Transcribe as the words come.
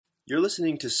You're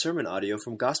listening to sermon audio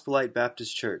from Gospel Light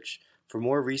Baptist Church. For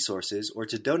more resources or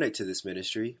to donate to this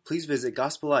ministry, please visit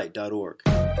gospellight.org.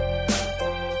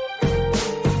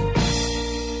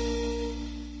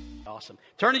 Awesome.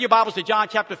 Turn in your Bibles to John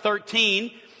chapter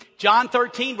 13. John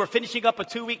 13, we're finishing up a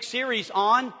 2-week series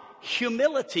on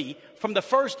humility from the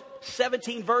first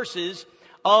 17 verses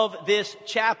of this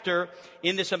chapter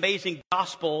in this amazing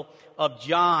Gospel of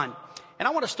John. And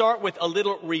I want to start with a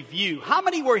little review. How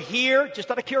many were here,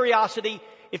 just out of curiosity,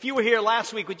 if you were here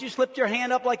last week, would you slip your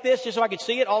hand up like this just so I could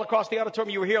see it all across the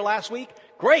auditorium? You were here last week?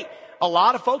 Great. A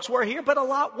lot of folks were here, but a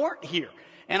lot weren't here.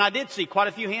 And I did see quite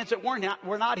a few hands that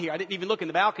were not here. I didn't even look in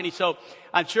the balcony, so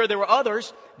I'm sure there were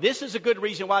others. This is a good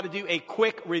reason why to do a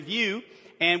quick review.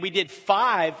 And we did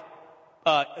 5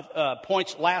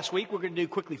 points last week. We're going to do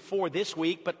quickly 4 this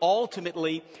week, but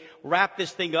ultimately wrap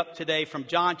this thing up today from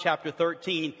John chapter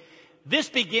 13. This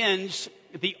begins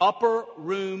the upper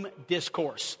room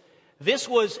discourse. This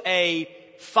was a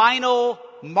final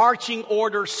marching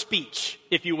order speech,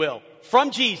 if you will, from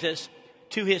Jesus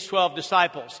to his 12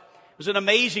 disciples. It was an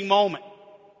amazing moment.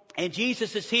 And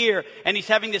Jesus is here, and he's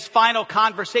having this final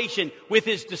conversation with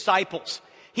his disciples.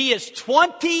 He is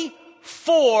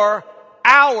 24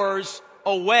 hours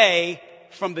away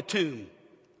from the tomb.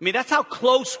 I mean, that's how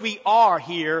close we are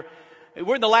here.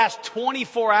 We're in the last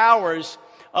 24 hours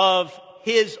of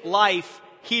his life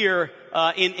here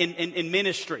in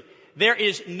ministry. There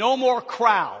is no more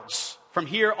crowds from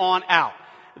here on out.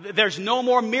 There's no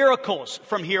more miracles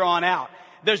from here on out.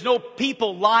 There's no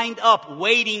people lined up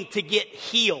waiting to get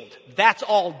healed. That's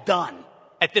all done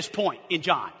at this point in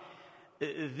John.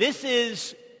 This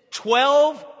is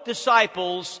 12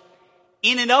 disciples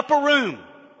in an upper room.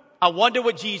 I wonder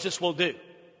what Jesus will do.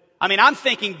 I mean, I'm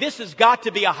thinking this has got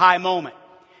to be a high moment.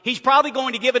 He's probably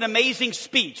going to give an amazing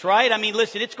speech, right? I mean,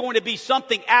 listen, it's going to be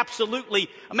something absolutely,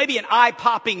 maybe an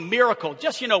eye-popping miracle.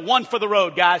 Just, one for the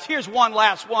road, guys. Here's one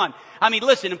last one. I mean,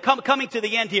 listen, I'm coming to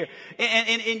the end here.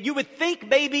 And you would think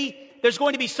maybe there's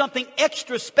going to be something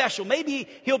extra special. Maybe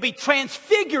he'll be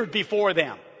transfigured before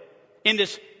them in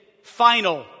this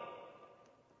final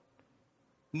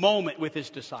moment with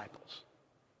his disciples.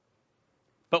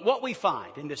 But what we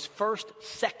find in this first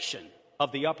section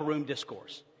of the upper room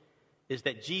discourse is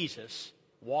that Jesus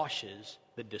washes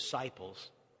the disciples'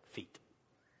 feet.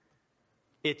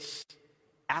 It's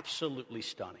absolutely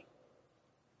stunning.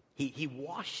 He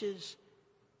washes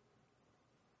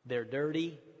their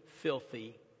dirty,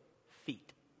 filthy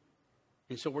feet.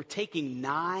 And so we're taking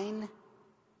 9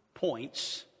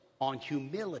 points on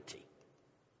humility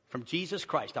from Jesus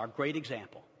Christ, our great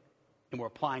example, and we're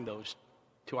applying those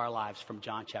to our lives from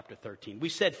John chapter 13. We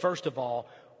said, first of all,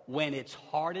 when it's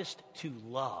hardest to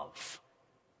love,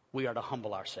 we are to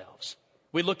humble ourselves.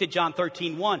 We looked at John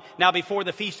 13:1. Now before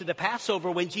the feast of the Passover,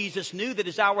 when Jesus knew that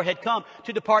his hour had come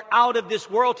to depart out of this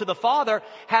world to the Father,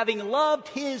 having loved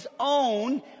his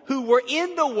own who were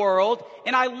in the world,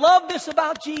 and I love this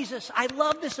about Jesus. I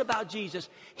love this about Jesus.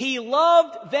 He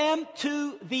loved them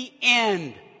to the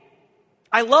end.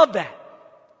 I love that.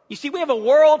 You see, we have a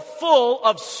world full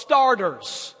of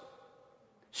starters.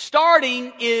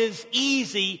 Starting is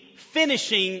easy.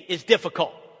 Finishing is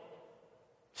difficult.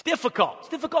 It's difficult. It's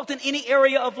difficult in any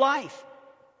area of life.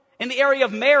 In the area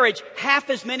of marriage, half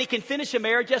as many can finish a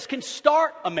marriage as can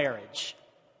start a marriage.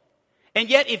 And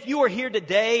yet, if you are here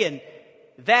today and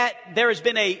that there has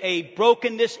been a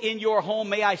brokenness in your home,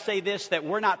 may I say this, that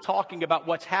we're not talking about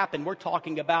what's happened. We're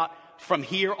talking about from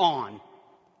here on.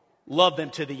 Love them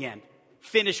to the end.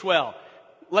 Finish well.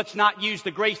 Let's not use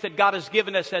the grace that God has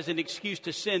given us as an excuse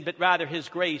to sin, but rather his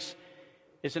grace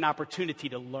is an opportunity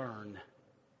to learn.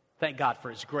 Thank God for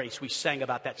his grace. We sang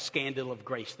about that scandal of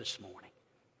grace this morning.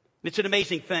 It's an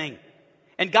amazing thing.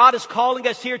 And God is calling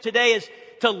us here today is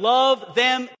to love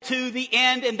them to the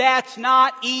end, and that's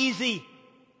not easy.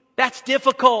 That's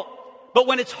difficult. But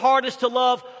when it's hardest to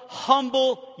love,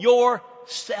 humble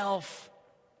yourself.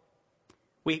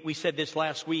 We said this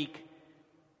last week.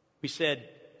 We said,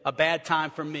 a bad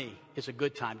time for me is a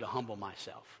good time to humble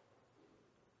myself.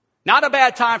 Not a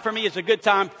bad time for me is a good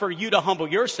time for you to humble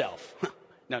yourself.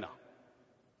 No.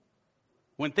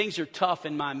 When things are tough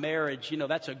in my marriage,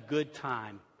 that's a good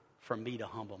time for me to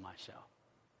humble myself.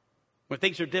 When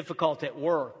things are difficult at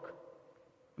work,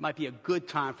 it might be a good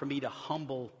time for me to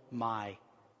humble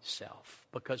myself.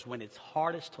 Because when it's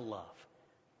hardest to love,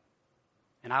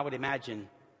 and I would imagine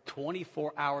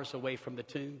 24 hours away from the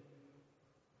tomb,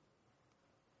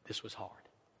 this was hard.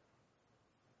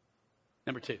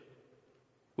 Number 2,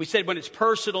 we said when it's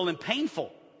personal and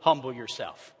painful, humble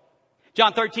yourself.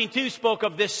 John 13:2 spoke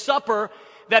of this supper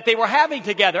that they were having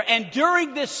together. And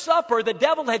during this supper, the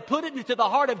devil had put it into the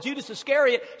heart of Judas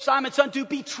Iscariot, Simon's son, to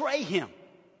betray him.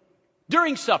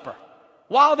 During supper,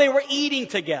 while they were eating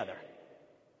together.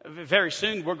 Very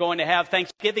soon we're going to have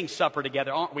Thanksgiving supper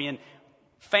together, aren't we? And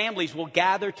families will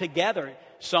gather together.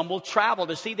 Some will travel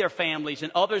to see their families,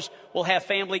 and others will have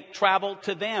family travel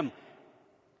to them.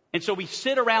 And so we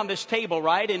sit around this table,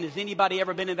 right? And has anybody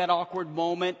ever been in that awkward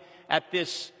moment at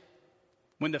this,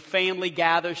 when the family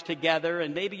gathers together,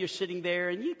 and maybe you're sitting there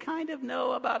and you kind of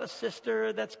know about a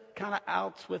sister that's kind of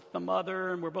outs with the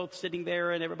mother, and we're both sitting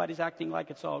there and everybody's acting like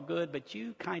it's all good, but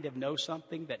you kind of know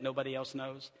something that nobody else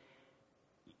knows.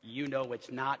 You know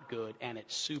it's not good and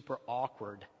it's super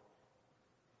awkward.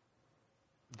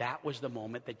 That was the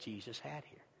moment that Jesus had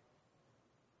here.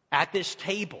 At this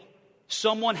table,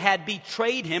 someone had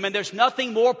betrayed him, and there's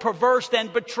nothing more perverse than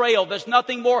betrayal. There's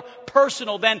nothing more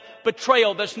personal than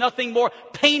betrayal. There's nothing more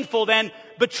painful than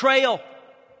betrayal.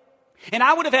 And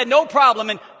I would have had no problem,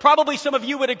 and probably some of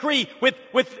you would agree,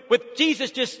 with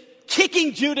Jesus just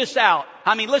kicking Judas out.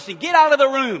 I mean, listen, get out of the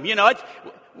room. You know,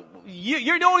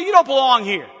 you don't belong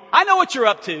here. I know what you're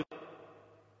up to.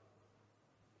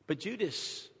 But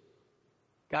Judas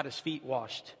got his feet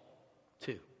washed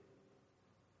too.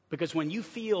 Because when you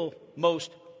feel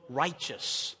most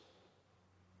righteous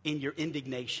in your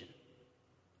indignation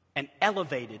and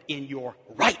elevated in your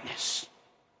rightness,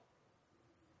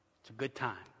 it's a good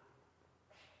time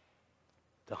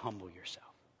to humble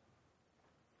yourself.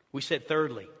 We said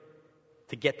thirdly,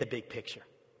 to get the big picture.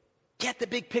 Get the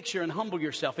big picture and humble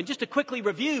yourself. And just to quickly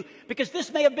review, because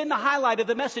this may have been the highlight of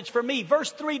the message for me.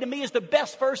 Verse 3 to me is the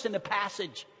best verse in the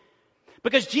passage.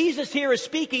 Because Jesus here is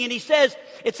speaking, and it says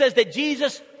that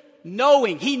Jesus,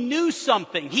 knowing, he knew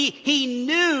something. He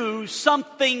knew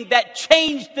something that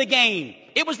changed the game.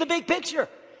 It was the big picture.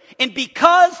 And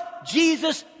because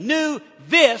Jesus knew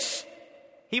this,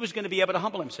 he was going to be able to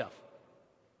humble himself.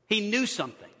 He knew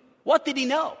something. What did he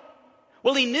know?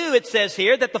 Well, he knew, it says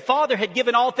here, that the Father had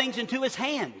given all things into his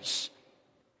hands.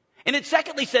 And it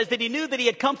secondly says that he knew that he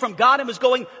had come from God and was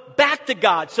going back to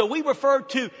God. So we refer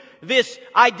to this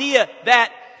idea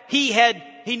that he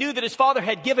knew that his Father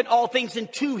had given all things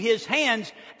into his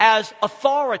hands as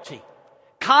authority,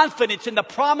 confidence in the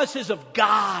promises of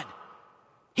God.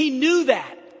 He knew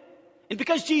that. And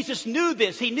because Jesus knew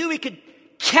this, he knew he could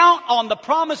count on the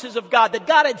promises of God, that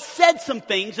God had said some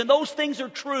things, and those things are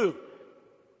true.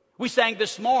 We sang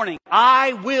this morning,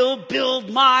 I will build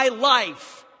my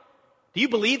life. Do you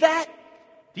believe that?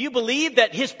 Do you believe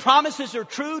that his promises are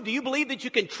true? Do you believe that you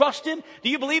can trust him? Do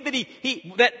you believe that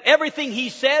that everything he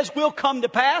says will come to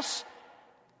pass?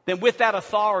 Then with that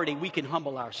authority, we can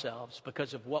humble ourselves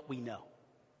because of what we know.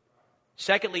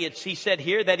 Secondly, he said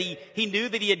here that he knew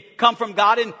that he had come from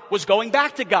God and was going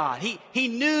back to God. He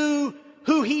knew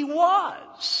who he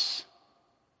was.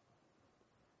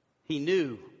 He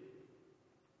knew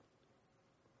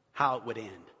how it would end.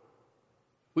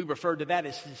 We refer to that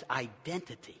as his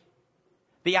identity.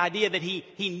 The idea that he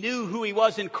knew who he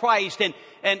was in Christ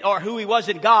or who he was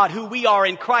in God, who we are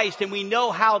in Christ, and we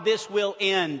know how this will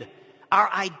end. Our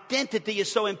identity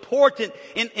is so important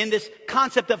in this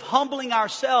concept of humbling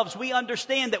ourselves. We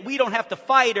understand that we don't have to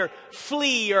fight or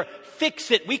flee or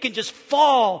fix it. We can just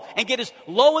fall and get as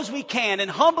low as we can and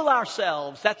humble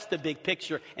ourselves. That's the big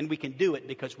picture, and we can do it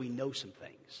because we know some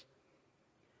things.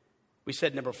 We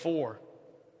said number 4,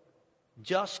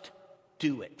 just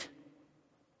do it.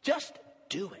 Just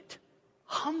do it.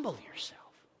 Humble yourself.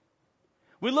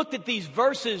 We looked at these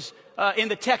verses in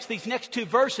the text, these next 2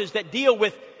 verses that deal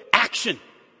with action.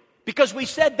 Because we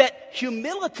said that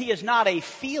humility is not a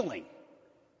feeling.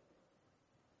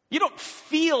 You don't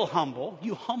feel humble,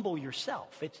 you humble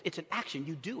yourself. It's an action,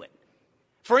 you do it.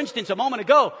 For instance, a moment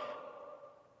ago,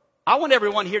 I want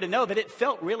everyone here to know that it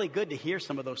felt really good to hear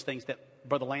some of those things that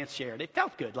Brother Lance shared. It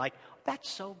felt good, like, that's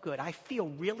so good. I feel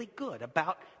really good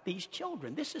about these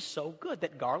children. This is so good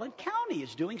that Garland County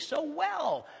is doing so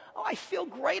well. Oh, I feel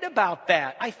great about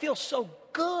that. I feel so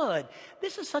good.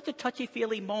 This is such a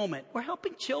touchy-feely moment. We're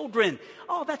helping children.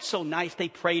 Oh, that's so nice. They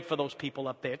prayed for those people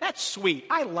up there. That's sweet.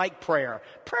 I like prayer.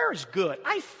 Prayer is good.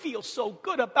 I feel so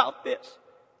good about this.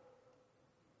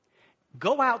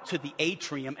 Go out to the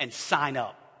atrium and sign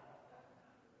up.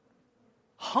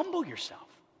 Humble yourself.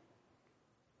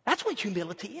 That's what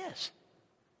humility is.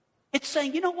 It's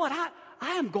saying, you know what,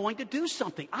 I am going to do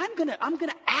something. I'm gonna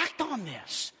act on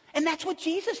this. And that's what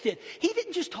Jesus did. He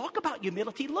didn't just talk about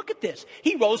humility. Look at this.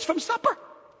 He rose from supper.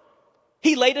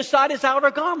 He laid aside his outer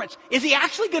garments. Is he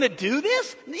actually going to do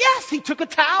this? Yes, he took a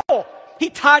towel. He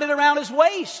tied it around his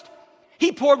waist.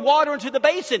 He poured water into the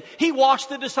basin. He washed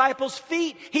the disciples'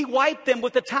 feet. He wiped them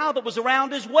with the towel that was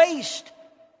around his waist.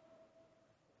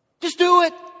 Just do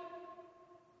it.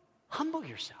 Humble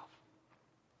yourself.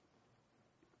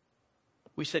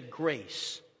 We said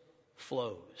grace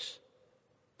flows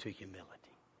to humility.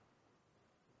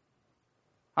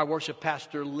 Our worship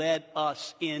pastor led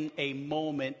us in a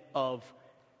moment of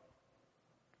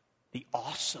the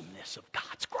awesomeness of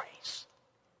God's grace.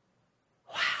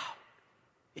 Wow.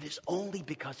 It is only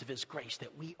because of His grace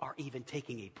that we are even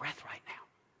taking a breath right now.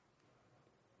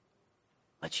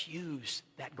 Let's use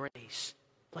that grace.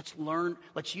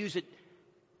 Let's use it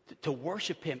to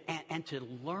worship Him and to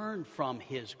learn from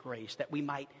His grace that we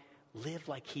might live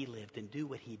like He lived and do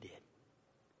what He did.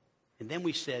 And then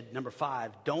we said, number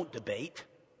 5, don't debate.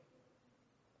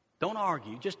 Don't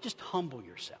argue. Just humble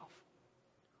yourself.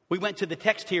 We went to the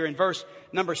text here in verse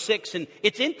number 6, and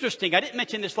it's interesting. I didn't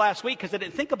mention this last week because I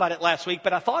didn't think about it last week,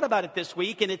 but I thought about it this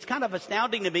week, and it's kind of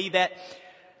astounding to me that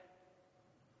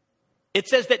it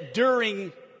says that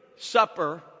during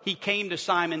supper, He came to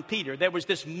Simon Peter. There was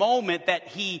this moment that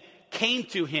He came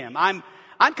to him. I'm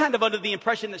kind of under the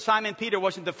impression that Simon Peter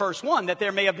wasn't the first one, that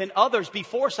there may have been others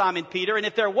before Simon Peter, and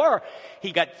if there were,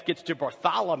 he gets to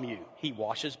Bartholomew. He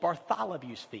washes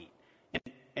Bartholomew's feet.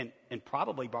 And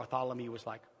probably Bartholomew was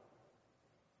like,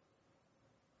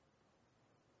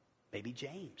 maybe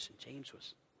James. And James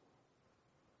was,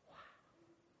 wow.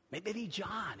 Maybe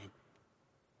John.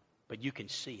 But you can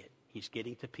see it. He's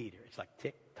getting to Peter. It's like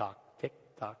tick, tock, tick,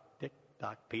 tock, tick,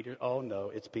 tock. Peter, oh no,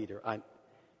 it's Peter.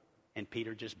 And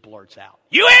Peter just blurts out,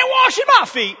 you ain't washing my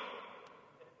feet.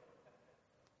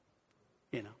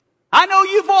 You know, I know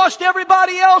you've washed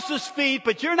everybody else's feet,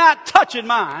 but you're not touching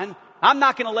mine. I'm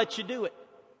not going to let you do it.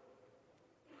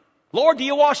 Lord, do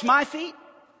you wash my feet?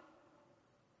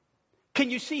 Can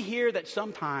you see here that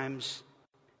sometimes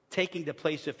taking the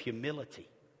place of humility,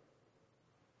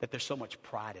 that there's so much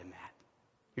pride in that?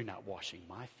 You're not washing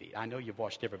my feet. I know you've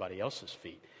washed everybody else's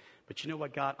feet. But you know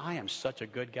what, God? I am such a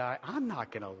good guy. I'm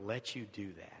not going to let you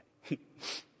do that.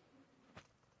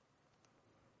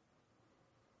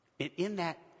 And in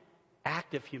that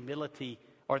act of humility,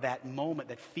 or that moment,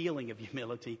 that feeling of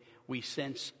humility, we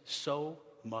sense so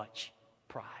much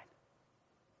pride.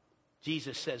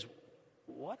 Jesus says,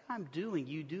 what I'm doing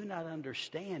you do not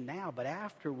understand now, but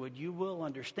afterward you will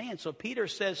understand. So Peter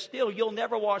says, still, you'll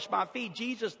never wash my feet.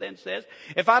 Jesus then says,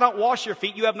 if I don't wash your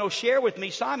feet, you have no share with me.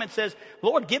 Simon says,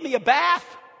 Lord, give me a bath.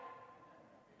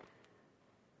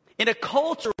 In a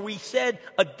culture, we said,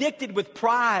 addicted with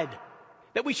pride,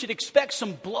 that we should expect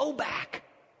some blowback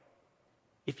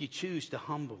if you choose to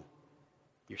humble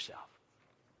yourself.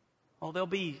 Oh, there'll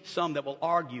be some that will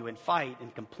argue and fight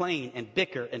and complain and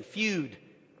bicker and feud.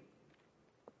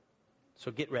 So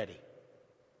get ready.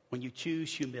 When you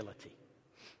choose humility,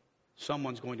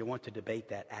 someone's going to want to debate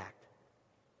that act.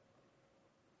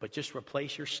 But just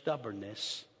replace your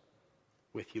stubbornness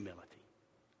with humility.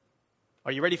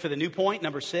 Are you ready for the new point?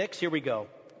 Number 6. Here we go.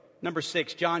 Number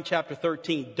 6, John chapter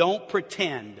 13. Don't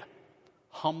pretend.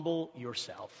 Humble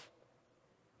yourself.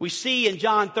 We see in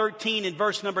John 13 in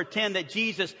verse number 10 that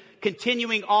Jesus,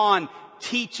 continuing on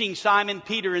teaching Simon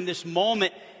Peter in this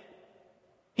moment,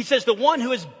 He says, the one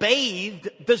who is bathed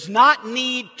does not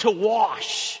need to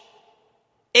wash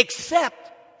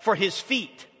except for his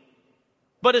feet,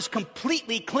 but is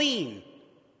completely clean.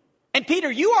 And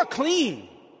Peter, you are clean,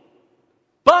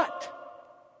 but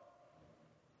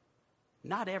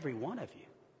not every one of you.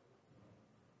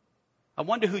 I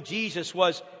wonder who Jesus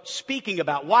was speaking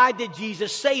about. Why did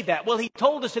Jesus say that? Well, He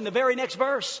told us in the very next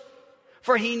verse.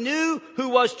 For He knew who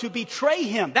was to betray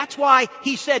Him. That's why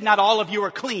He said, not all of you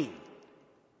are clean.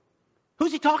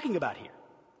 Who's He talking about here?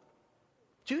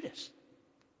 Judas.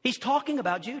 He's talking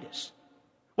about Judas.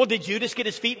 Well, did Judas get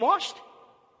his feet washed?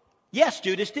 Yes,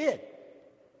 Judas did.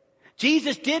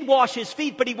 Jesus did wash his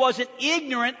feet, but he wasn't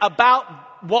ignorant about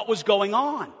what was going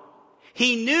on.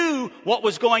 He knew what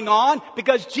was going on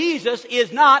because Jesus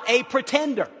is not a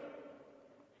pretender.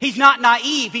 He's not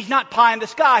naive. He's not pie in the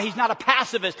sky. He's not a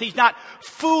pacifist. He's not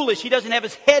foolish. He doesn't have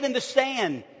his head in the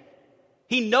sand.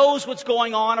 He knows what's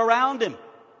going on around him.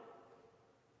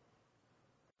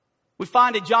 We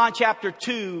find in John chapter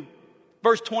 2,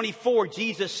 verse 24,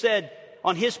 Jesus said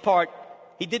on His part,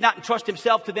 He did not entrust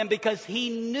Himself to them because He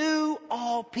knew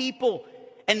all people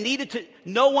and needed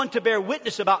no one to bear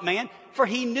witness about man, for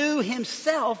He knew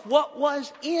Himself what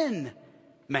was in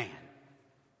man.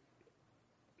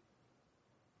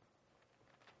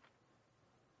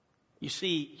 You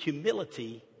see,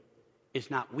 humility is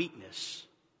not weakness,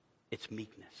 it's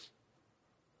meekness.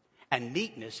 And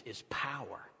meekness is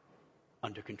power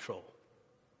under control.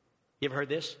 You ever heard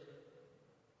this?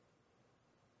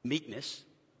 Meekness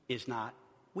is not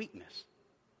weakness.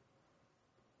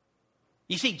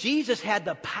 You see, Jesus had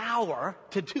the power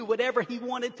to do whatever he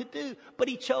wanted to do, but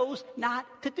he chose not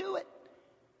to do it.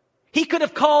 He could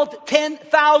have called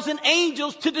 10,000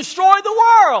 angels to destroy the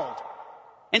world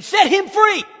and set him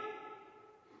free.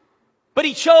 But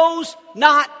he chose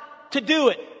not to do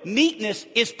it. Meekness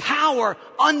is power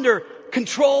under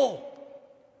control.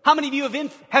 How many of you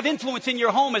have influence in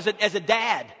your home as a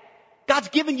dad? God's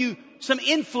given you some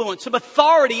influence, some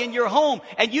authority in your home,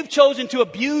 and you've chosen to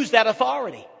abuse that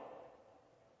authority.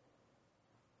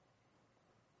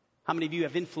 How many of you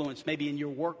have influence maybe in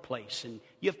your workplace, and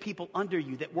you have people under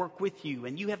you that work with you,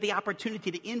 and you have the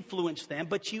opportunity to influence them,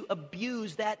 but you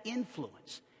abuse that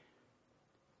influence?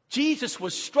 Jesus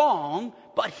was strong,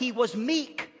 but he was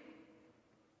meek.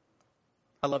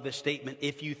 I love this statement.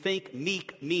 If you think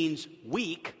meek means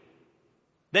weak,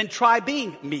 then try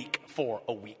being meek for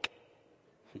a week.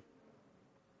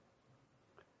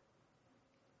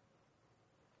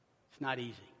 It's not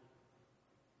easy.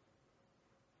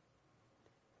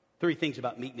 3 things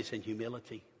about meekness and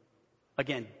humility.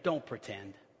 Again, don't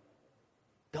pretend.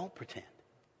 Don't pretend.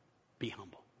 Be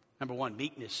humble. Number 1,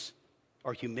 meekness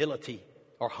or humility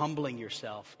or humbling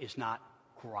yourself is not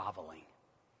groveling.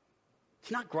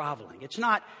 It's not groveling. It's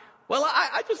not, well,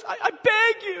 I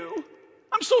beg you.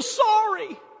 I'm so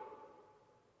sorry.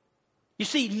 You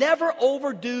see, never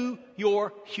overdo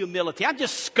your humility. I'm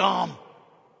just scum.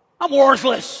 I'm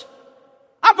worthless.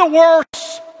 I'm the worst.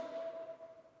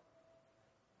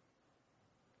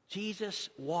 Jesus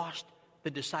washed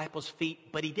the disciples'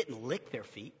 feet, but he didn't lick their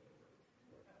feet.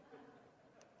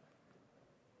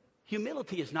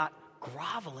 Humility is not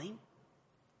groveling.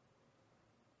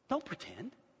 Don't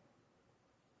pretend.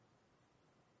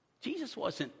 Jesus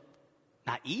wasn't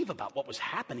naive about what was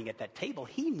happening at that table.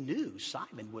 He knew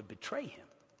Simon would betray him.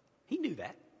 He knew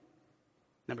that.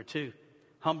 Number 2,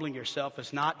 humbling yourself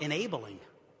is not enabling.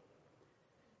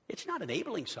 It's not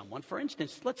enabling someone. For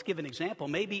instance, let's give an example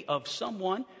maybe of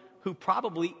someone who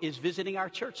probably is visiting our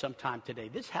church sometime today.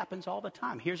 This happens all the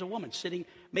time. Here's a woman sitting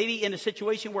maybe in a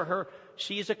situation where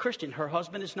she is a Christian. Her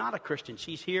husband is not a Christian.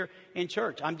 She's here in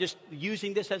church. I'm just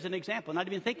using this as an example, not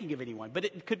even thinking of anyone, but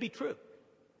it could be true.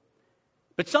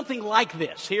 But something like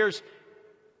this. Here's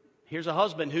a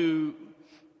husband who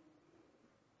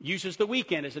uses the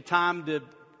weekend as a time to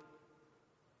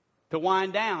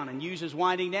wind down, and uses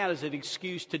winding down as an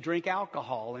excuse to drink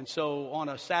alcohol. And so on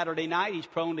a Saturday night, he's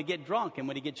prone to get drunk. And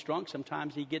when he gets drunk,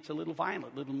 sometimes he gets a little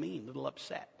violent, a little mean, a little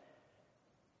upset.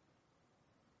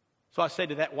 So I say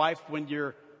to that wife, when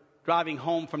you're driving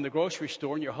home from the grocery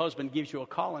store and your husband gives you a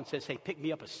call and says, hey, pick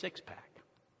me up a 6-pack.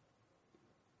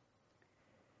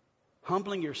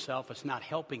 Humbling yourself is not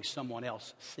helping someone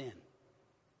else sin.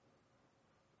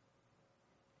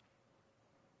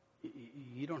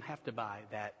 You don't have to buy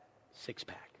that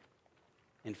 6-pack.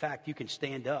 In fact, you can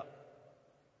stand up,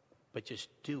 but just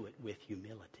do it with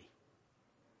humility.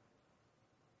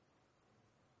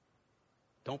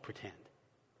 Don't pretend.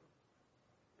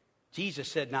 Jesus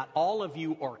said, not all of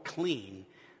you are clean,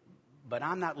 but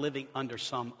I'm not living under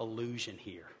some illusion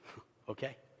here.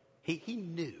 Okay? He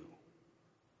knew.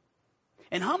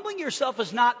 And humbling yourself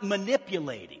is not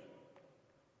manipulating.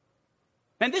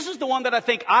 And this is the one that I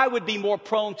think I would be more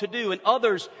prone to do, and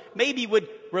others maybe would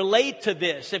relate to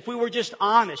this if we were just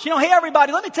honest. You know, hey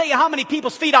everybody, let me tell you how many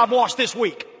people's feet I've washed this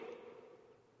week.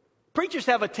 Preachers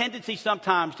have a tendency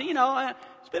sometimes to,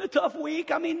 it's been a tough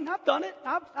week. I mean, I've done it.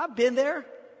 I've been there.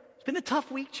 It's been a tough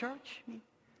week, church.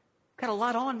 Got a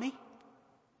lot on me.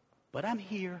 But I'm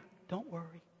here. Don't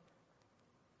worry.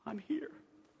 I'm here.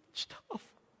 It's tough.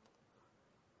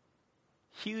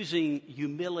 Using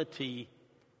humility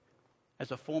as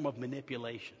a form of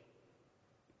manipulation.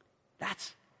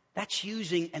 That's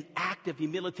using an act of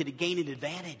humility to gain an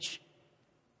advantage.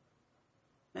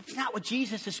 That's not what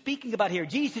Jesus is speaking about here.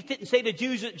 Jesus didn't say to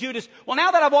Judas, well, now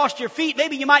that I've washed your feet,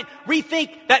 maybe you might rethink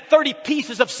that 30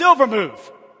 pieces of silver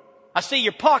move. I see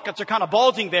your pockets are kind of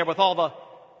bulging there with all the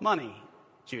money,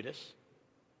 Judas.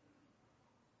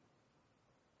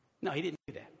 No, he didn't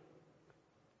do that.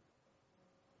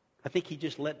 I think he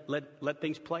just let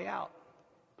things play out.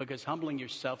 Because humbling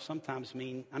yourself sometimes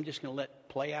means I'm just going to let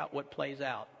play out what plays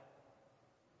out.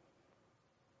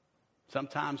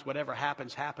 Sometimes whatever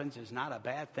happens is not a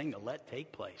bad thing to let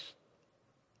take place.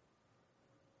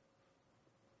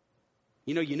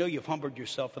 You know you've humbled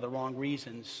yourself for the wrong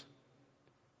reasons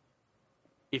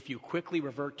if you quickly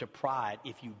revert to pride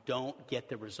if you don't get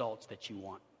the results that you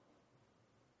want.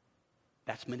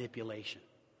 That's manipulation.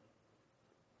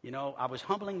 I was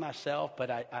humbling myself, but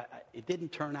it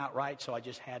didn't turn out right, so I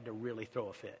just had to really throw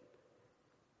a fit.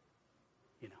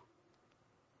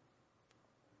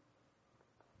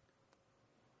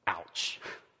 Ouch.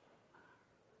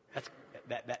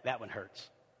 That one hurts.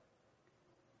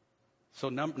 So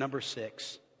number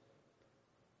 6,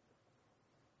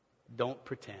 don't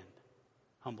pretend.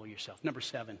 Humble yourself. Number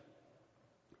 7,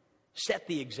 set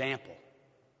the example.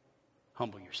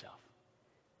 Humble yourself.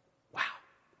 Wow.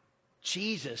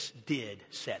 Jesus did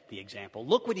set the example.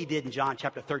 Look what he did in John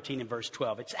chapter 13 and verse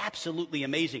 12. It's absolutely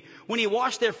amazing. When he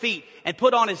washed their feet and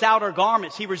put on his outer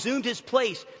garments, he resumed his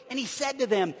place and he said to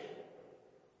them,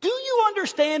 "Do you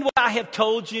understand what I have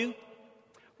told you?"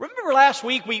 Remember last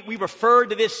week we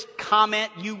referred to this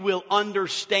comment, "You will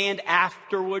understand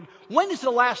afterward." When is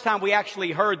the last time we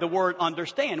actually heard the word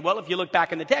understand? Well, if you look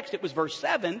back in the text, it was verse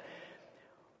 7,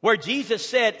 where Jesus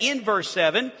said in verse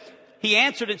 7, he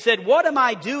answered and said, what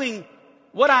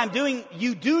I'm doing,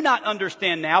 you do not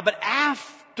understand now, but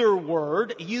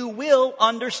afterward you will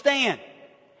understand.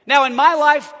 Now, in my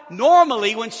life,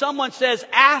 normally when someone says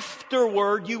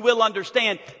afterward you will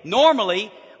understand,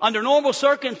 normally, under normal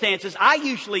circumstances, I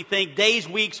usually think days,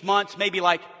 weeks, months, maybe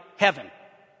like heaven.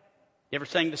 You ever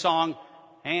sing the song,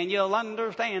 "And you'll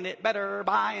understand it better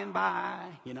by and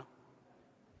by," you know?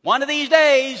 One of these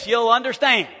days, you'll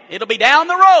understand. It'll be down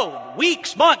the road,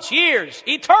 weeks, months, years,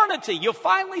 eternity. You'll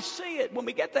finally see it when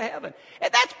we get to heaven.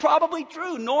 And that's probably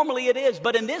true. Normally it is.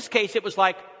 But in this case, it was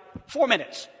like 4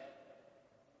 minutes.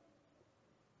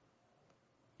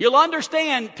 You'll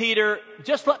understand, Peter,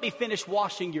 just let me finish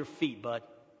washing your feet, bud.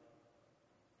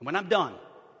 And when I'm done,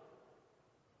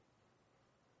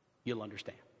 you'll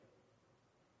understand.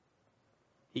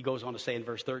 He goes on to say in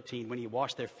verse 13, when he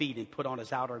washed their feet and put on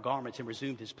his outer garments and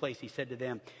resumed his place, he said to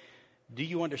them, "Do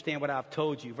you understand what I've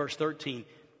told you?" Verse 13,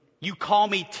 "You call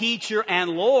me teacher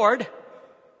and Lord."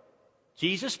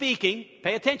 Jesus speaking.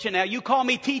 Pay attention now. You call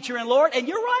me teacher and Lord, and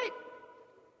you're right.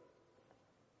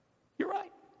 You're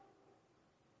right.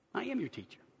 I am your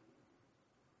teacher.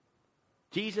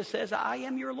 Jesus says, "I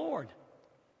am your Lord."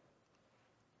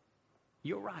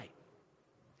 You're right.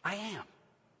 I am.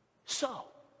 So,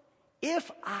 if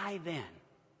I then,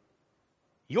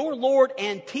 your Lord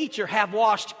and teacher, have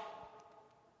washed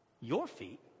your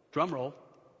feet, drum roll,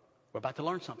 we're about to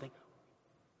learn something.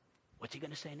 What's he going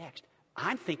to say next?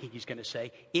 I'm thinking he's going to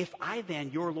say, if I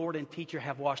then, your Lord and teacher,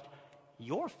 have washed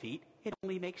your feet, it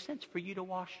only makes sense for you to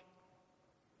wash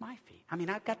my feet. I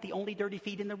mean, I've got the only dirty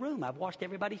feet in the room. I've washed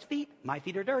everybody's feet. My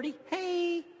feet are dirty.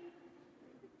 Hey,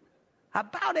 how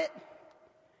about it?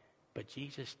 But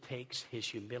Jesus takes his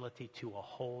humility to a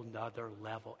whole nother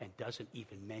level and doesn't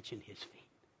even mention his feet.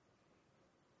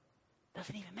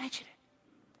 Doesn't even mention it.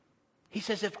 He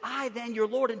says, if I then, your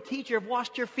Lord and teacher, have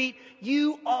washed your feet,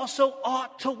 you also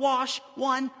ought to wash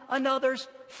one another's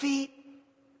feet.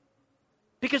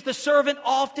 Because the servant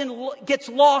often gets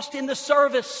lost in the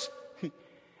service.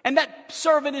 And that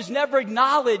servant is never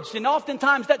acknowledged. And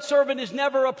oftentimes that servant is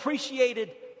never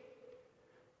appreciated.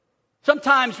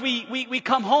 Sometimes we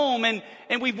come home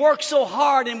and we've worked so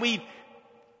hard and we've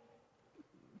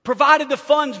provided the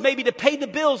funds maybe to pay the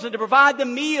bills and to provide the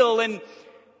meal and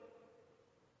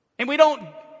we don't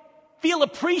feel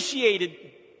appreciated.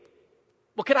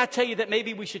 Well, can I tell you that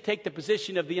maybe we should take the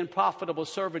position of the unprofitable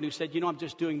servant who said, I'm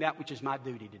just doing that which is my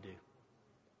duty to do.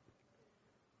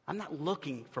 I'm not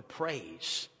looking for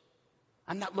praise.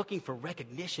 I'm not looking for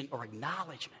recognition or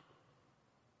acknowledgement.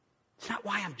 It's not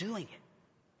why I'm doing it.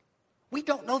 We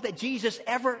don't know that Jesus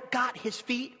ever got his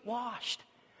feet washed.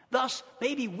 Thus,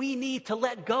 maybe we need to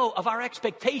let go of our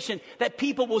expectation that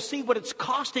people will see what it's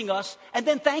costing us and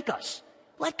then thank us.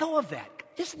 Let go of that.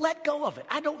 Just let go of it.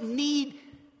 I don't need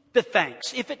the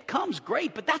thanks. If it comes,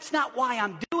 great, but that's not why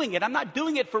I'm doing it. I'm not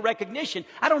doing it for recognition.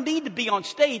 I don't need to be on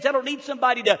stage. I don't need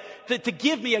somebody to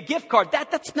give me a gift card.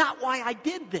 That's not why I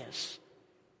did this.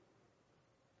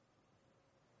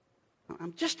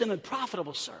 I'm just an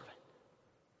unprofitable servant.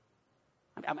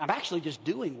 I'm actually just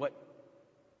doing what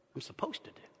I'm supposed to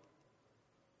do.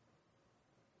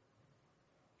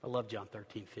 I love John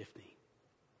 13:15.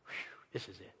 This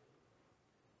is it.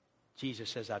 Jesus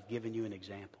says, I've given you an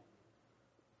example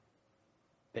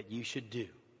that you should do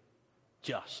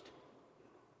just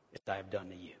as I have done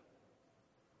to you.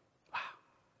 Wow.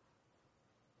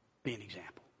 Be an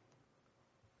example.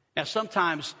 Now,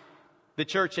 sometimes the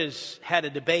church has had a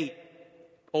debate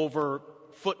over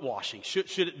foot washing.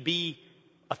 Should it be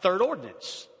a third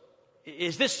ordinance?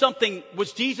 Is this something,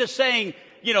 was Jesus saying,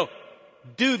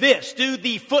 do this, do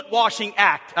the foot washing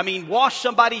act? I mean, wash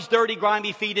somebody's dirty,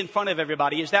 grimy feet in front of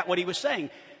everybody. Is that what he was saying?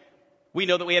 We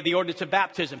know that we have the ordinance of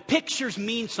baptism. Pictures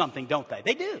mean something, don't they?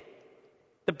 They do.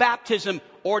 The baptism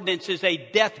ordinance is a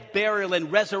death, burial,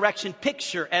 and resurrection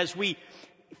picture as we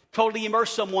totally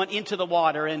immerse someone into the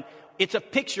water. And it's a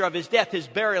picture of his death, his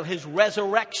burial, his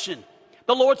resurrection.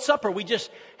 The Lord's Supper, we just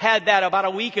had that about a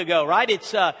week ago, right?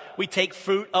 It's we take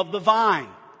fruit of the vine,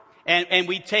 and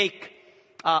we take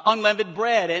unleavened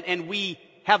bread, and we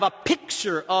have a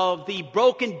picture of the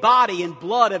broken body and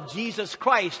blood of Jesus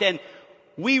Christ, and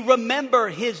we remember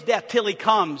his death till he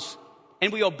comes,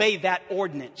 and we obey that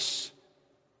ordinance.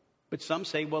 But some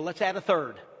say, well, let's add a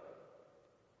third.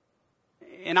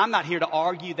 And I'm not here to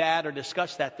argue that or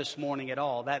discuss that this morning at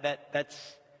all.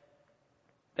 That's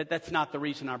not the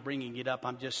reason I'm bringing it up.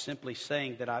 I'm just simply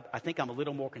saying that I think I'm a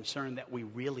little more concerned that we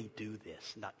really do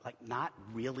this. Not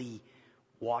really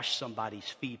wash somebody's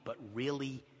feet, but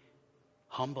really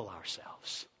humble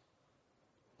ourselves.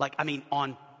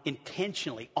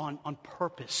 Intentionally, on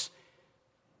purpose,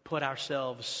 put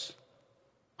ourselves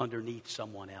underneath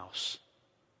someone else.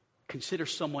 Consider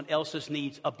someone else's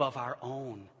needs above our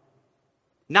own.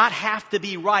 Not have to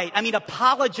be right.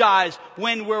 Apologize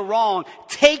when we're wrong.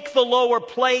 Take the lower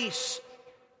place.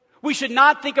 We should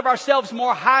not think of ourselves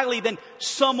more highly than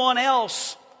someone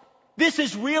else. This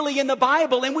is really in the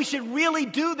Bible, and we should really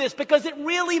do this because it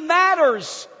really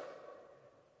matters.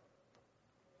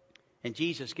 And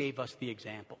Jesus gave us the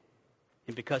example.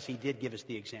 And because he did give us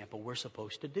the example, we're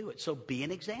supposed to do it. So be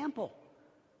an example.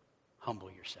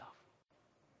 Humble yourself.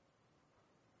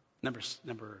 Number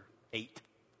 8.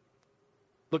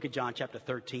 Look at John chapter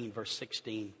 13, verse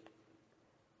 16.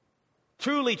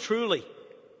 Truly, truly,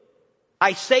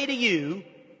 I say to you,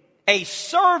 a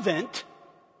servant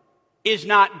is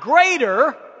not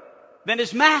greater than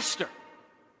his master,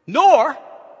 nor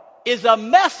is a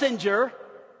messenger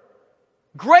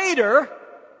greater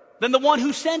than the one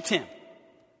who sent him.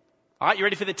 All right, you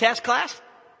ready for the test, class?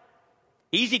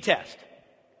 Easy test.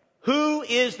 Who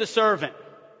is the servant?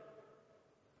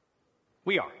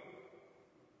 We are.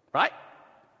 Right?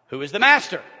 Who is the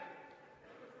master?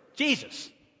 Jesus.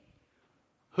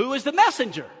 Who is the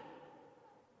messenger?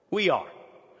 We are.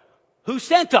 Who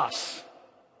sent us?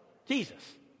 Jesus.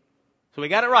 So we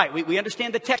got it right. We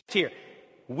understand the text here.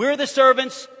 We're the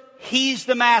servants. He's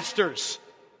the masters.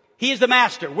 He is the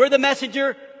master. We're the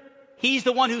messenger. He's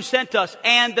the one who sent us.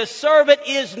 And the servant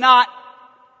is not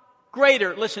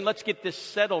greater. Listen, let's get this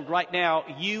settled right now.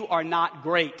 You are not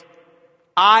great.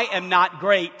 I am not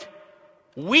great.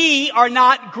 We are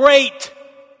not great.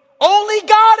 Only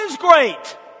God is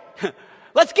great.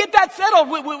 Let's get that settled.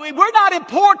 We're not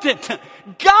important.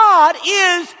 God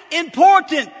is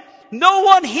important. No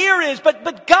one here is,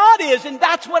 but God is. And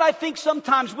that's what I think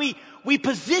sometimes we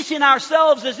position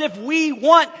ourselves as if we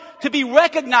want to be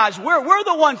recognized. We're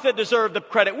the ones that deserve the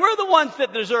credit. We're the ones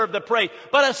that deserve the praise.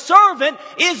 But a servant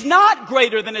is not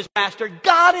greater than his master.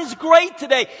 God is great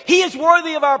today. He is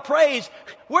worthy of our praise.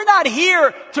 We're not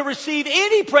here to receive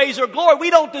any praise or glory. We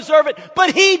don't deserve it,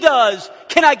 but he does.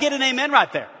 Can I get an amen right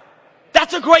there?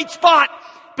 That's a great spot,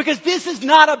 because this is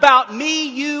not about me,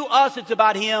 you, us. It's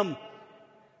about him.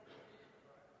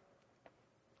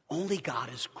 Only God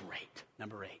is great.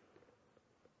 Number 8,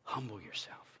 humble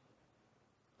yourself.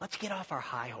 Let's get off our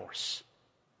high horse.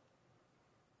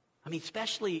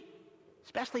 Especially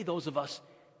those of us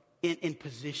in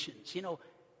positions.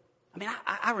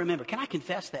 I remember, can I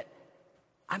confess that?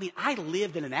 I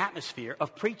lived in an atmosphere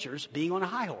of preachers being on a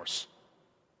high horse.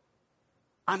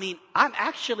 I'm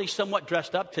actually somewhat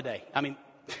dressed up today. I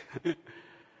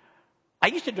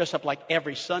used to dress up like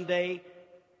every Sunday,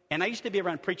 and I used to be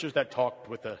around preachers that talked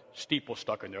with a steeple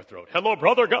stuck in their throat. Hello,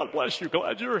 brother. God bless you.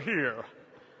 Glad you're here.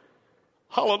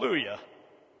 Hallelujah.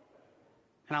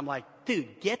 And I'm like,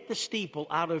 dude, get the steeple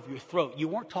out of your throat. You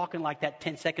weren't talking like that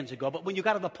 10 seconds ago, but when you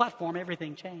got on the platform,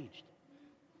 everything changed.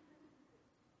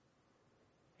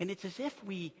 And it's as if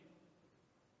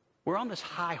we're on this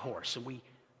high horse, and do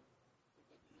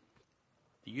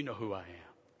you know who I am?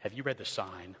 Have you read the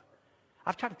sign?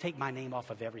 I've tried to take my name off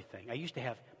of everything. I used to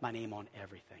have my name on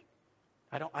everything.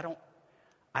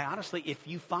 I honestly, if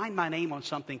you find my name on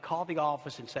something, call the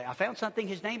office and say, I found something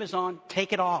his name is on,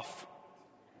 take it off.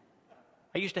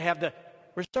 I used to have the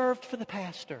reserved for the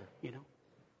pastor,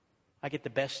 I get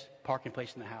the best parking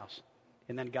place in the house.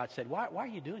 And then God said, why are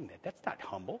you doing that? That's not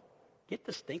humble. Get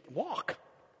the stink, walk.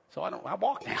 So I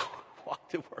walk now. Walk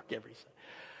to work every Sunday.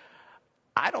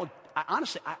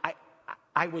 Honestly,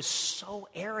 I was so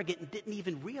arrogant and didn't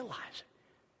even realize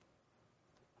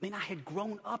it. I had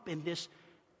grown up in this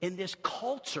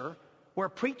culture where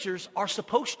preachers are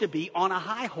supposed to be on a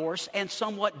high horse and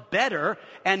somewhat better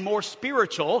and more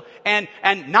spiritual and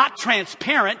not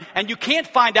transparent, and you can't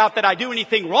find out that I do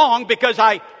anything wrong because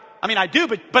I do,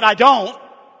 but I don't.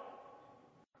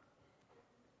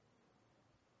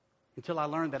 Until I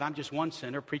learned that I'm just one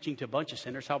sinner preaching to a bunch of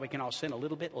sinners how we can all sin a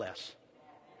little bit less.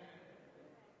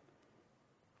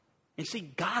 And see,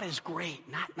 God is great,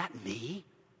 not me.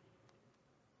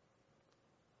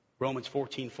 Romans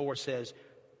 14:4 says,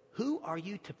 who are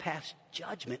you to pass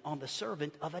judgment on the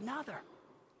servant of another?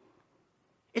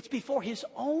 It's before his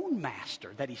own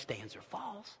master that he stands or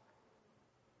falls.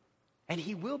 And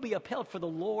he will be upheld, for the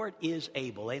Lord is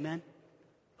able. Amen?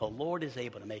 The Lord is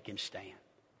able to make him stand.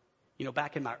 You know,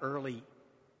 back in my early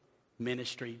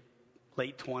ministry,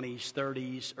 late 20s,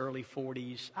 30s, early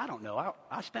 40s, I don't know.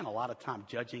 I spent a lot of time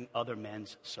judging other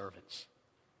men's servants.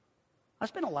 I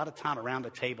spent a lot of time around the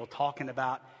table talking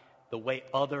about the way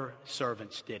other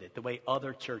servants did it, the way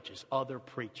other churches, other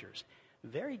preachers.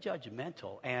 Very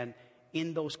judgmental. And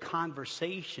in those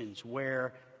conversations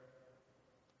where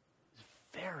it's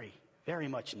very, very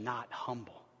much not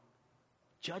humble.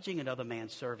 Judging another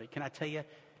man's servant. Can I tell you,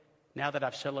 now that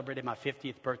I've celebrated my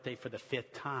 50th birthday for the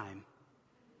 5th time,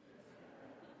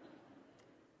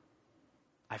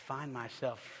 I find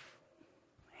myself,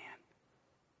 man,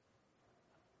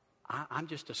 I'm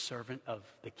just a servant of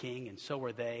the King, and so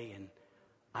are they, and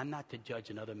I'm not to judge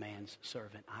another man's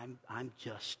servant. I'm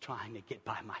just trying to get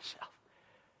by myself.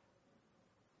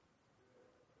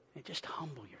 And just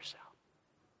humble yourself.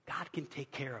 God can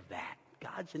take care of that.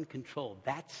 God's in control.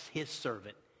 That's his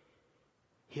servant.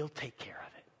 He'll take care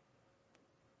of it.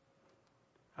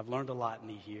 I've learned a lot in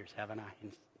these years, haven't I?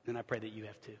 And I pray that you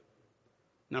have too.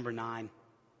 Number 9,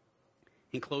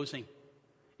 in closing,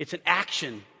 it's an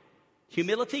action.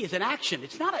 Humility is an action.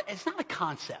 It's not a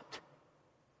concept.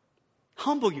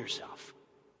 Humble yourself.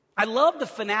 I love the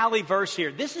finale verse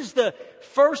here. This is the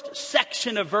first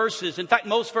section of verses. In fact,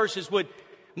 most verses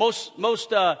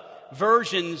most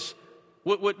versions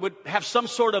would have some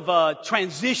sort of a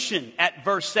transition at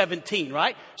verse 17,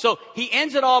 right? So he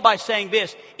ends it all by saying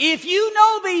this: if you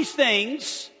know these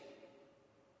things,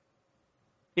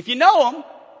 if you know them,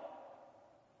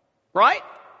 right?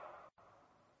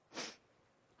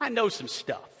 I know some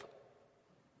stuff.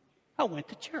 I went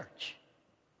to church.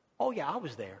 Oh yeah, I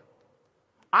was there.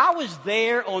 I was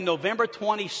there on November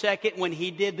 22nd when he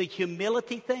did the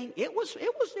humility thing. It was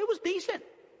decent.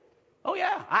 Oh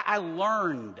yeah, I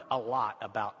learned a lot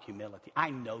about humility. I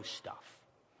know stuff.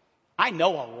 I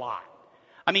know a lot.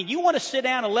 I mean, you want to sit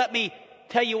down and let me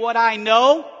tell you what I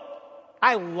know?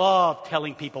 I love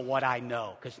telling people what I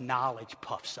know because knowledge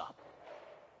puffs up.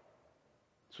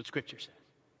 That's what Scripture says.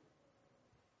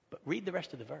 But read the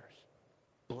rest of the verse.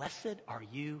 Blessed are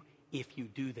you if you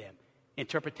do them.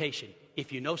 Interpretation: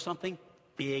 if you know something,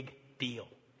 big deal.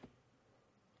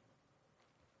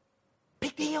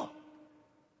 Big deal.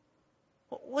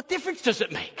 What difference does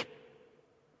it make?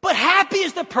 But happy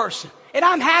is the person. And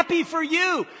I'm happy for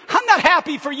you. I'm not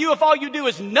happy for you if all you do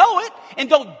is know it and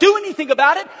don't do anything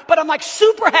about it. But I'm like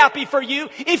super happy for you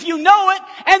if you know it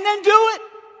and then do it.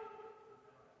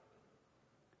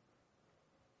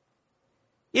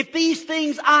 If these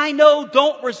things I know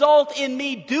don't result in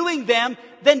me doing them,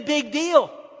 then big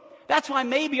deal. That's why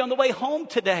maybe on the way home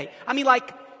today,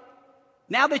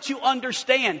 now that you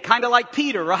understand, kind of like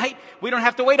Peter, right? We don't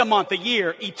have to wait a month, a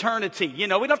year, eternity. You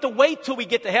know, we don't have to wait till we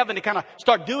get to heaven to kind of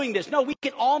start doing this. No, we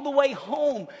can on the way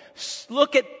home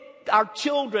look at our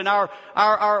children, our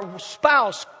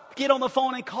spouse, get on the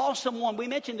phone and call someone. We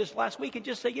mentioned this last week and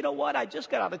just say, you know what? I just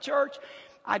got out of church.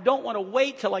 I don't want to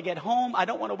wait till I get home. I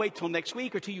don't want to wait till next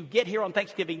week or till you get here on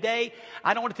Thanksgiving Day.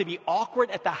 I don't want it to be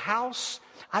awkward at the house.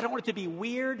 I don't want it to be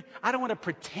weird. I don't want to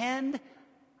pretend.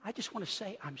 I just want to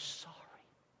say, I'm sorry.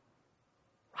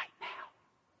 Right now.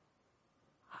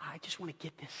 I just want to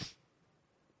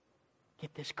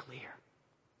get this clear.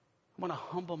 I want to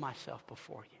humble myself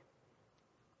before you.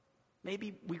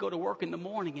 Maybe we go to work in the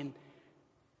morning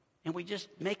and we just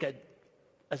make a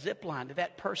zip line to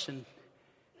that person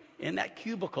in that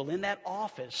cubicle, in that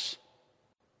office.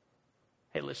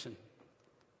 Hey, listen,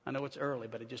 I know it's early,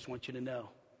 but I just want you to know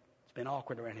it's been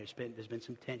awkward around here. There's been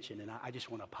some tension, and I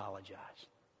just want to apologize.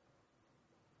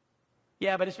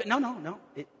 Yeah, but it's been, no.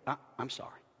 I'm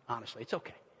sorry. Honestly, it's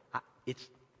okay.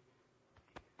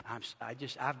 I've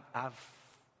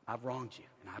wronged you,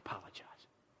 and I apologize.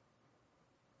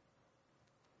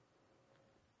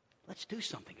 Let's do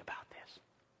something about this.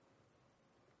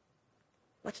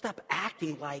 Let's stop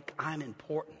acting like I'm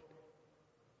important.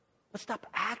 Let's stop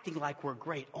acting like we're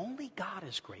great. Only God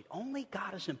is great. Only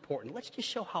God is important. Let's just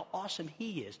show how awesome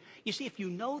He is. You see, if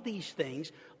you know these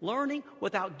things, learning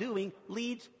without doing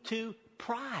leads to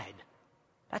pride.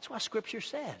 That's what Scripture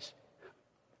says.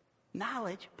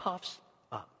 Knowledge puffs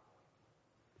up.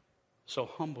 So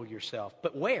humble yourself.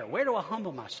 But where? Where do I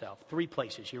humble myself? 3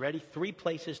 places. You ready? 3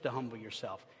 places to humble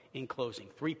yourself. In closing,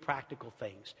 3 practical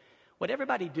things. Would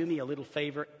everybody do me a little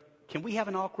favor? Can we have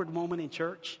an awkward moment in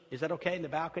church? Is that okay in the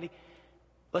balcony?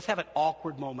 Let's have an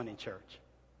awkward moment in church.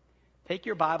 Take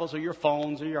your Bibles or your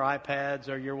phones or your iPads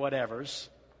or your whatevers.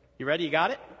 You ready? You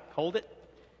got it? Hold it.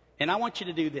 And I want you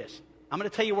to do this. I'm going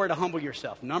to tell you where to humble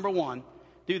yourself. Number one,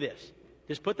 do this.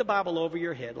 Just put the Bible over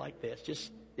your head like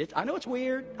this. I know it's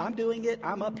weird. I'm doing it.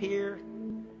 I'm up here.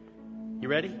 You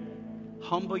ready?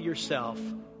 Humble yourself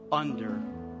under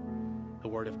the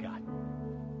Word of God.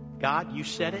 God, you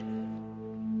said it.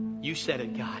 You said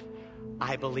it, God.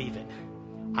 I believe it.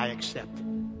 I accept it.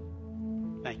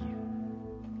 Thank you.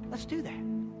 Let's do that.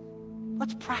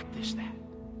 Let's practice that.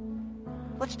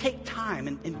 Let's take time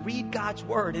and read God's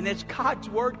Word. And as God's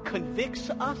Word convicts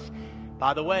us,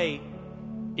 by the way,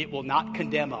 it will not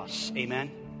condemn us.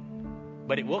 Amen?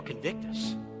 But it will convict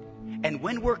us. And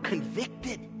when we're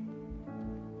convicted,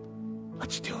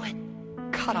 let's do it.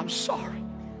 God, I'm sorry.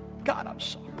 God, I'm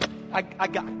sorry. I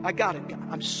got it, God.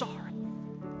 I'm sorry.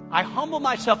 I humble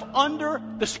myself under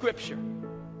the Scripture.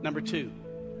 Number two,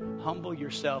 humble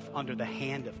yourself under the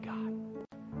hand of God.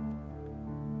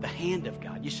 The hand of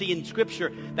God. You see, in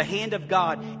Scripture, the hand of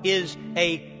God is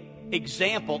an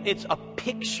example. It's a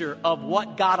picture of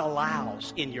what God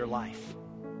allows in your life.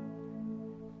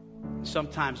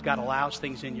 Sometimes God allows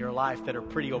things in your life that are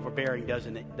pretty overbearing,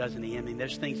 doesn't He? I mean,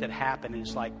 there's things that happen and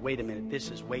it's like, wait a minute,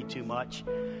 this is way too much.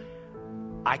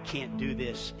 I can't do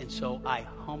this. And so I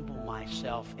humble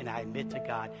myself and I admit to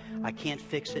God, I can't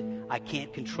fix it. I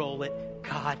can't control it.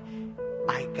 God,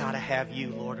 I got to have you,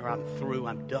 Lord, or I'm through.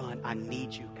 I'm done. I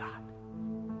need you, God.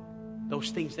 Those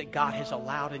things that God has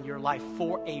allowed in your life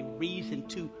for a reason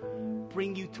to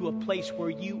bring you to a place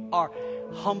where you are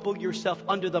humble yourself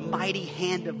under the mighty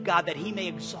hand of God that He may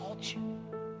exalt you.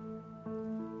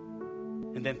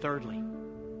 And then thirdly,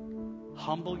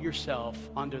 humble yourself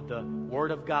under the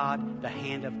Word of God, the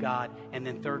hand of God, and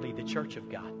then thirdly, the church of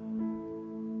God.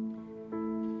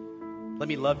 Let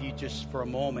me love you just for a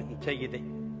moment and tell you that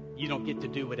you don't get to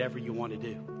do whatever you want to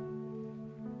do.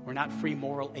 We're not free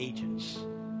moral agents.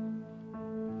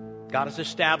 God has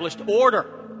established order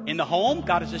in the home.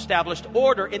 God has established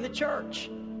order in the church.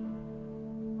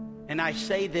 And I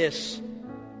say this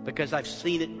because I've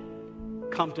seen it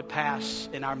come to pass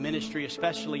in our ministry,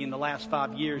 especially in the last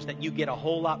 5 years, that you get a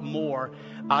whole lot more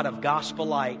out of Gospel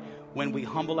Light when we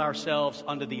humble ourselves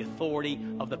under the authority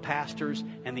of the pastors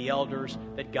and the elders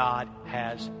that God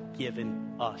has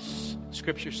given us.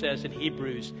 Scripture says in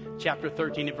Hebrews chapter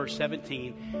 13 and verse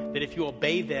 17 that if you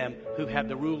obey them who have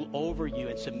the rule over you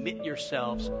and submit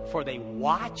yourselves, for they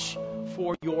watch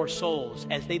for your souls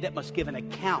as they that must give an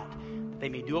account, that they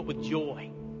may do it with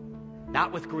joy,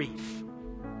 not with grief,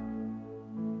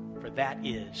 for that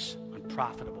is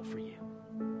unprofitable for you.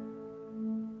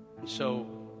 And so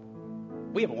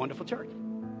we have a wonderful church.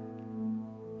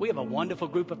 We have a wonderful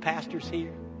group of pastors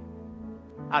here.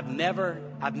 I've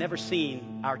never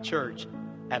seen our church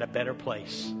at a better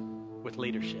place with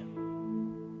leadership,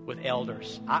 with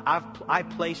elders. I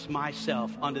place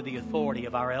myself under the authority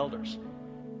of our elders.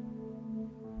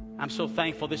 I'm so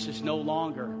thankful this is no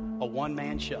longer a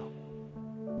one-man show.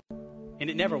 And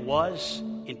it never was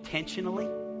intentionally.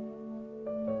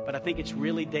 But I think it's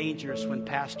really dangerous when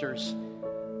pastors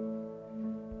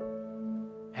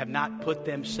have not put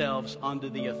themselves under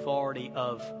the authority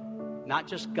of not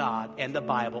just God and the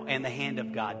Bible and the hand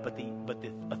of God, but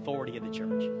the authority of the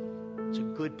church. It's a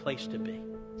good place to be.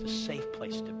 It's a safe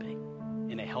place to be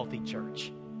in a healthy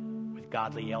church with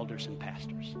godly elders and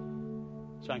pastors.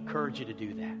 So I encourage you to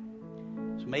do that.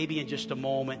 So maybe in just a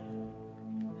moment,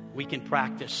 we can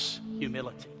practice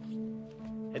humility.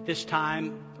 At this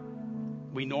time,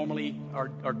 we normally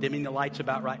are dimming the lights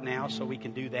about right now, so we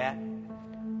can do that.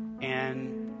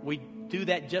 And we do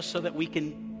that just so that we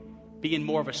can be in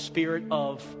more of a spirit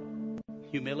of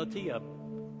humility, a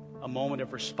moment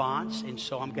of response. And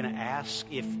so I'm going to ask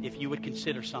if you would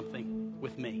consider something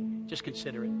with me. Just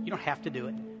consider it. You don't have to do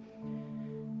it.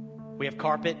 We have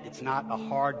carpet. It's not a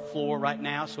hard floor right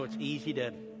now, so it's easy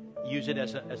to use it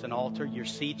as an altar. Your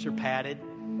seats are padded.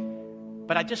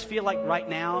 But I just feel like right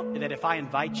now that if I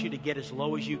invite you to get as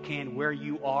low as you can where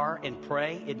you are and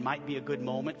pray, it might be a good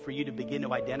moment for you to begin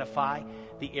to identify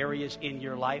the areas in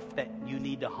your life that you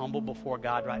need to humble before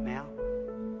God right now.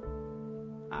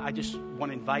 I just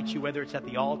want to invite you, whether it's at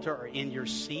the altar or in your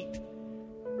seat.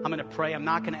 I'm going to pray. I'm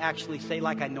not going to actually say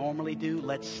like I normally do,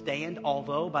 let's stand,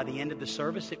 although by the end of the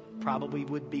service, it probably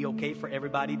would be okay for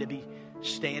everybody to be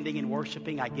standing and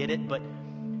worshiping. I get it, but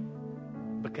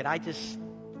could I just,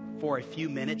 for a few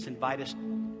minutes, invite us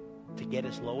to get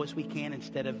as low as we can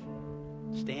instead of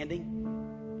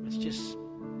standing? Let's just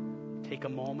take a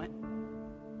moment.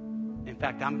 In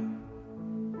fact, I'm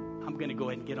going to go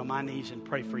ahead and get on my knees and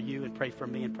pray for you and pray for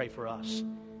me and pray for us.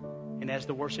 And as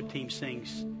the worship team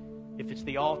sings, if it's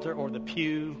the altar or the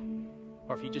pew,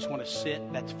 or if you just want to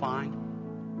sit, that's fine.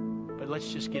 But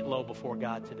let's just get low before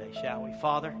God today, shall we?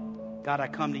 Father, God, I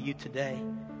come to you today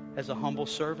as a humble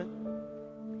servant,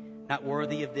 not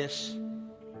worthy of this,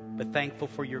 but thankful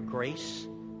for your grace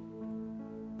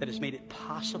that has made it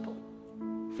possible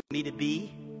for me to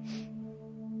be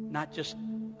not just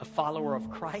a follower of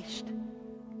Christ,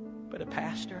 but a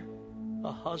pastor,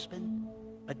 a husband,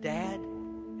 a dad,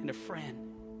 and a friend.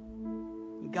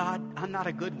 God, I'm not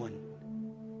a good one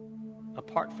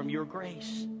apart from your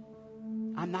grace.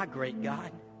 I'm not great,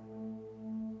 God.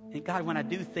 And God, when I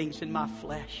do things in my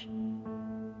flesh,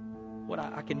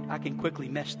 I can quickly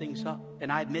mess things up,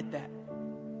 and I admit that.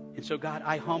 And so, God,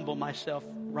 I humble myself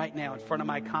right now in front of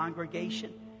my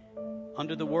congregation,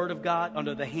 under the Word of God,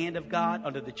 under the hand of God,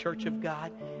 under the church of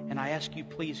God. And I ask you,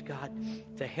 please, God,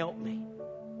 to help me,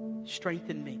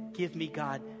 strengthen me, give me,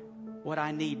 God, what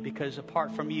I need, because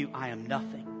apart from you, I am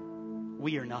nothing.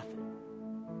 We are nothing.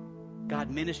 God,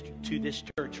 minister to this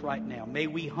church right now. May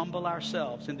we humble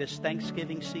ourselves in this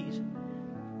Thanksgiving season.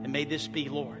 And may this be,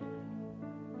 Lord,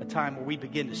 a time where we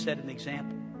begin to set an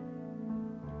example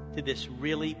to this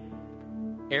really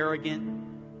arrogant,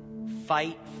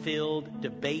 fight-filled,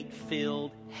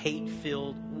 debate-filled,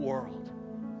 hate-filled world.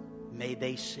 May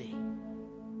they see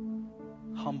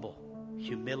humble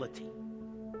humility,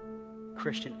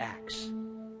 Christian acts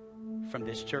from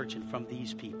this church and from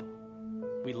these people.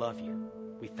 We love you.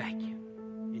 We thank you.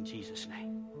 In Jesus'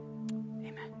 name.